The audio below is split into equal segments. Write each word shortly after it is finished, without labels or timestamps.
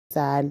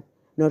sign,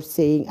 not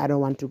saying I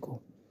don't want to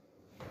go?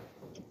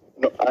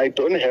 No, I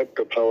don't have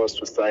the powers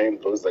to sign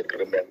those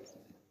agreements.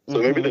 So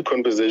maybe the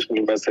conversation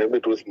you must have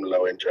it with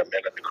Mulao and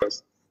Jamela,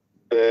 because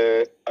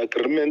the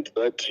agreement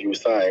that you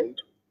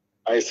signed,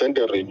 I sent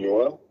a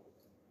renewal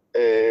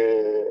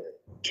to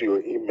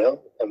your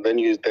email, and then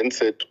you then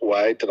said,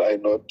 why did I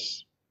not,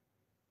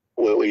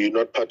 were you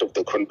not part of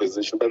the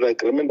conversation? But the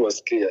agreement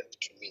was clear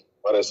to me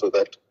when I saw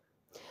that.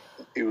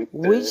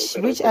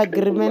 Which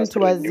agreement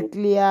was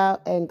clear,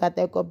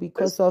 Mkateko?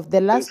 Because of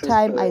the last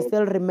time, I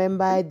still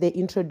remember they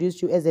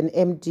introduced you as an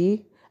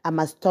MD. I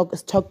must talk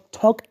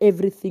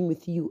everything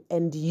with you.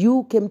 And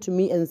you came to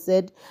me and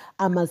said,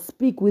 I must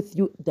speak with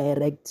you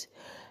direct.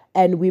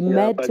 And we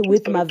met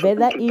with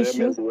Maveda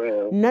issue.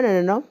 Well.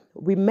 No.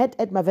 We met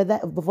at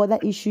Maveda. Before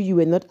that issue, you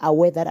were not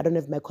aware that I don't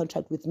have my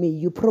contract with me.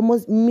 You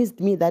promised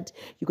me that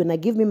you're going to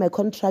give me my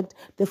contract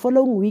the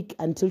following week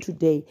until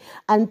today.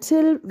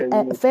 Until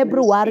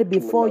February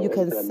before you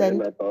can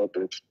send. About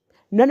it.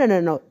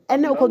 No.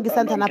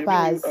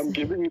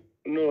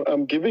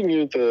 I'm giving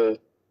you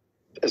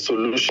a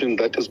solution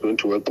that is going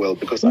to work well,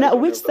 because now,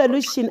 which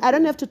solution? I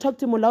don't have to talk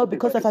to Mulao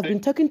because I've been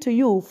talking to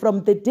you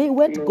from the day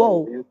where to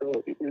go.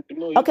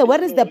 Okay,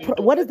 what is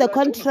the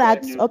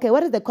contract? Okay,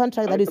 what is the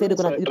contract that you said you're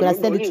gonna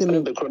send it to me?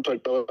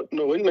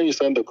 When you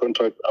signed the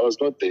contract, I was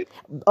not there.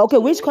 Okay,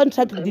 which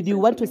contract did you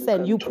want to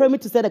send? You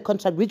promised to send a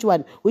contract. Which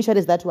one? Which one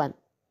is that one?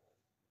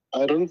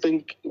 I don't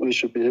think we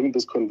should be having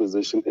this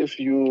conversation. If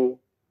you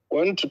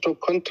want to talk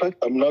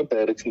contract, I'm not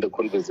directing the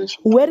conversation.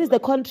 Where is the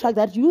contract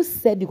that you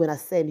said you're going to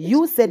send?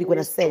 You said you're going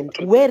to send.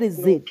 Where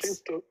is it?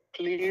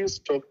 Please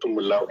talk to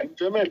Mulao and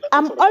Jamela.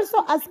 I'm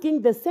also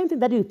asking the same thing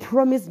that you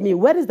promised me.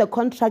 Where is the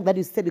contract that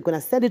you said you're going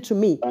to send it to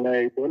me?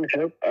 I don't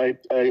have.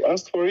 I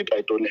asked for it.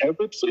 I don't have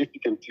it. So if you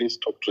can please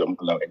talk to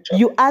Mulao and Jamela.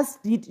 You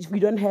asked it. We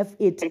don't have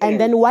it.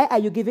 And then why are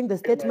you giving the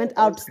statement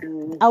out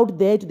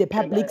there to the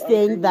public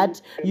saying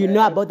that you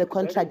know about the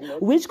contract?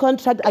 Which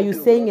contract are you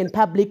saying in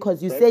public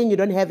because you're saying you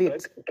don't have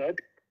it?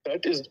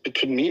 That is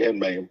between me and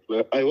my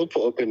employer. I work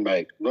for Open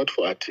Mic, not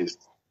for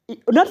artists.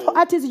 Not for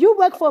artists. You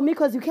work for me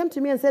because you came to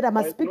me and said I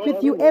must speak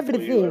with you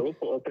everything. I work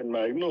for Open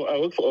Mic. No, I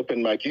work for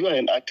Open Mic. You are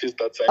an artist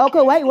that's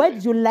okay. Why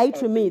did you lie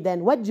to me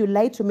then? What did you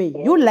lie to me?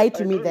 You lied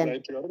to me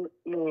then.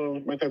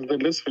 No,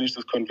 Makhadzi, let's finish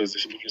this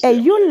conversation.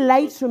 You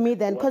lied to me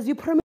then because you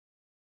promised.